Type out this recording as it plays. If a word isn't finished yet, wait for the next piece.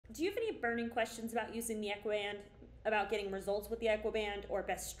do you have any burning questions about using the Equiband, about getting results with the Equiband, or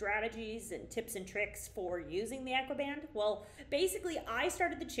best strategies and tips and tricks for using the Equiband? Well, basically, I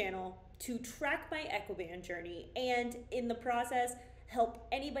started the channel to track my Equiband journey and in the process help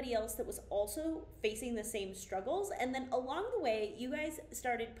anybody else that was also facing the same struggles. And then along the way, you guys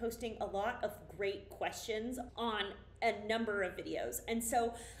started posting a lot of great questions on a number of videos. And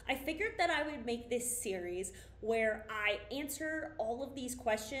so I figured that I would make this series where I answer all of these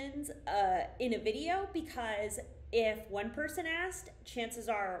questions in a video, because if one person asked, chances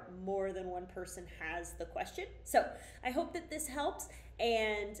are more than one person has the question. So I hope that this helps,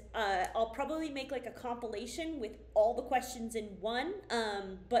 and I'll probably make like a compilation with all the questions in one,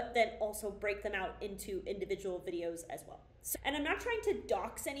 but then also break them out into individual videos as well. So, and I'm not trying to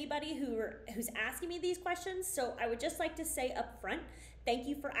dox anybody who's asking me these questions, so I would just like to say up front, thank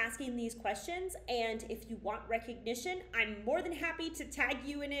you for asking these questions, and if you want recognition, I'm more than happy to tag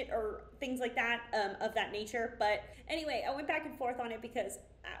you in it or things like that, of that nature. But anyway, I went back and forth on it because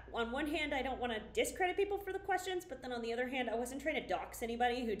on one hand, I don't want to discredit people for the questions, but then on the other hand, I wasn't trying to dox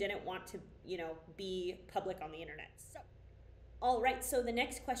anybody who didn't want to, be public on the internet. So, all right, so the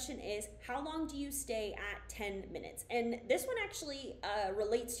next question is, how long do you stay at 10 minutes? And this one actually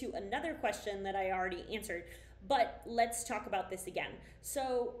relates to another question that I already answered, but let's talk about this again.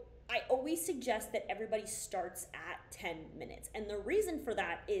 So I always suggest that everybody starts at 10 minutes. And the reason for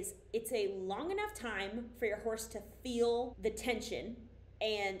that is it's a long enough time for your horse to feel the tension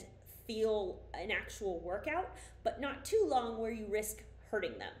and feel an actual workout, but not too long where you risk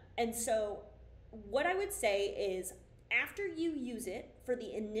hurting them. And so what I would say is, after you use it for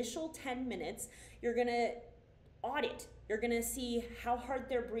the initial 10 minutes, you're gonna audit. You're gonna see how hard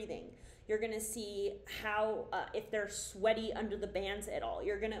they're breathing. You're gonna see how, if they're sweaty under the bands at all.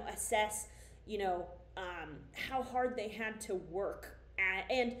 You're gonna assess, how hard they had to work at.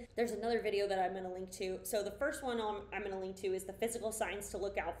 And there's another video that I'm gonna link to. So the first one I'm gonna link to is the physical signs to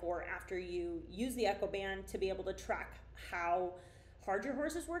look out for after you use the Equiband to be able to track how hard your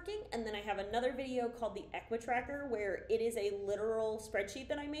horse is working. And then I have another video called the EquiTracker, where it is a literal spreadsheet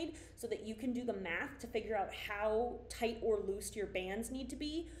that I made so that you can do the math to figure out how tight or loose your bands need to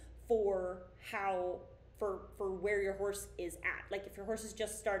be for where your horse is at. Like if your horse is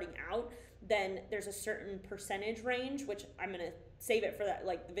just starting out, then there's a certain percentage range, which I'm gonna save it for that,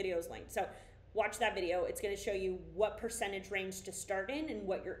 like the video's linked. So watch that video. It's gonna show you what percentage range to start in and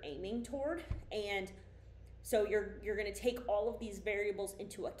what you're aiming toward. And so you're going to take all of these variables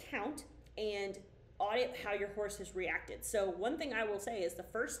into account and audit how your horse has reacted. So one thing I will say is the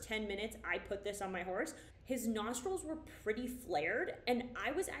first 10 minutes I put this on my horse, his nostrils were pretty flared, and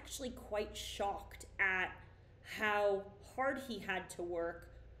I was actually quite shocked at how hard he had to work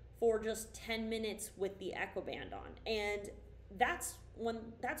for just 10 minutes with the Equiband on. And that's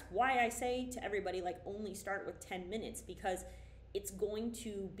why I say to everybody, like, only start with 10 minutes, because it's going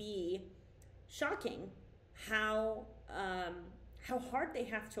to be shocking how hard they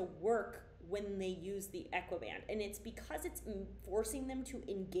have to work when they use the Equiband. And it's because it's forcing them to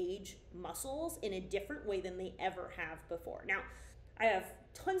engage muscles in a different way than they ever have before. Now, I have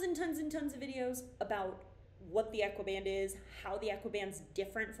tons and tons and tons of videos about what the Equiband is, how the Equiband's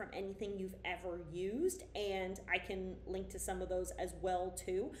different from anything you've ever used, and I can link to some of those as well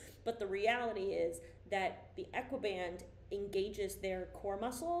too. But the reality is that the Equiband engages their core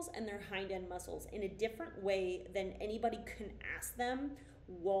muscles and their hind end muscles in a different way than anybody can ask them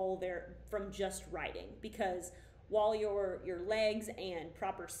while they're from just riding. Because while your legs and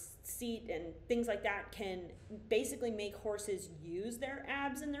proper seat and things like that can basically make horses use their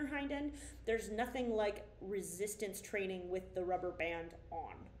abs and their hind end, there's nothing like resistance training with the rubber band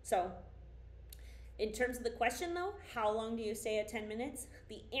on. So in terms of the question though, how long do you stay at 10 minutes?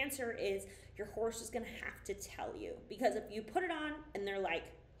 The answer is your horse is gonna have to tell you. Because if you put it on and they're like,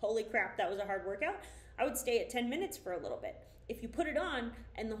 holy crap, that was a hard workout, I would stay at 10 minutes for a little bit. If you put it on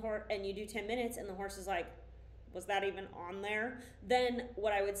and you do 10 minutes and the horse is like, was that even on there? Then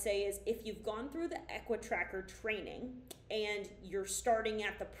what I would say is, if you've gone through the EquiTracker training and you're starting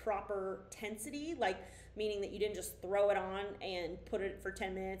at the proper tensity, like meaning that you didn't just throw it on and put it for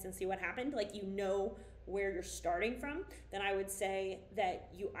 10 minutes and see what happened, like you know where you're starting from, then I would say that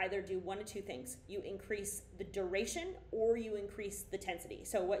you either do one of two things. You increase the duration or you increase the tensity.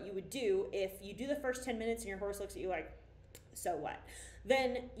 So what you would do, if you do the first 10 minutes and your horse looks at you like, so what?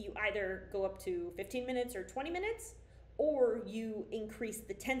 Then you either go up to 15 minutes or 20 minutes, or you increase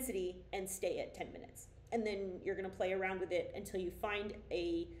the tensity and stay at 10 minutes. And then you're gonna play around with it until you find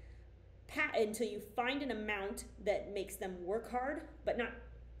an amount that makes them work hard, but not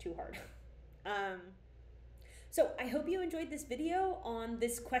too hard. So I hope you enjoyed this video on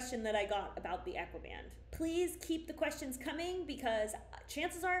this question that I got about the Equiband. Please keep the questions coming, because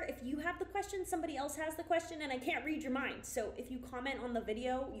chances are if you have the question, somebody else has the question, and I can't read your mind. So if you comment on the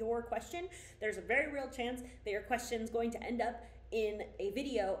video your question, there's a very real chance that your question is going to end up in a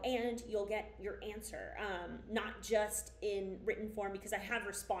video and you'll get your answer, not just in written form, because I have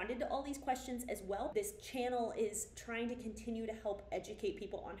responded to all these questions as well. This channel is trying to continue to help educate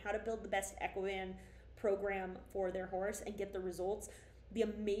people on how to build the best Equiband program for their horse and get the results, the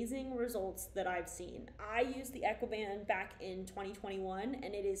amazing results that I've seen. I used the Equiband back in 2021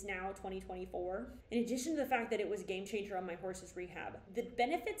 and it is now 2024. In addition to the fact that it was a game changer on my horse's rehab, the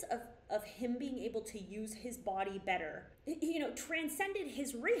benefits of him being able to use his body better, transcended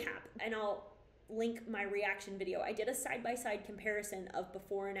his rehab. And I'll link my reaction video. I did a side-by-side comparison of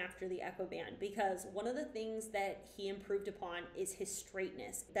before and after the Equiband, because one of the things that he improved upon is his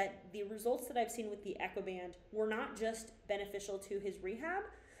straightness. That the results that I've seen with the Equiband were not just beneficial to his rehab,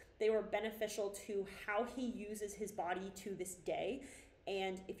 they were beneficial to how he uses his body to this day.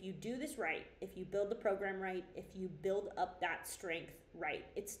 And if you do this right, if you build the program right, if you build up that strength right,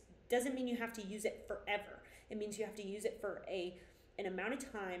 it doesn't mean you have to use it forever. It means you have to use it for an amount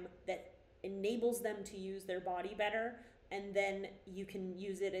of time that enables them to use their body better, and then you can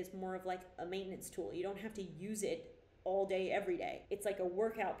use it as more of like a maintenance tool. You don't have to use it all day, every day. It's like a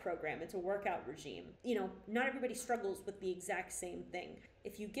workout program. It's a workout regime. Not everybody struggles with the exact same thing.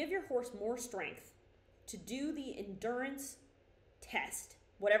 If you give your horse more strength to do the endurance test,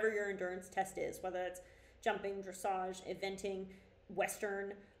 whatever your endurance test is, whether it's jumping, dressage, eventing,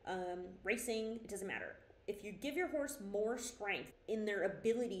 Western, racing, it doesn't matter. If you give your horse more strength in their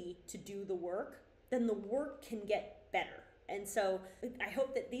ability to do the work, then the work can get better. And so I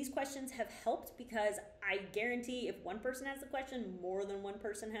hope that these questions have helped, because I guarantee if one person has the question, more than one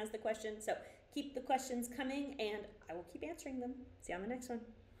person has the question. So keep the questions coming and I will keep answering them. See you on the next one.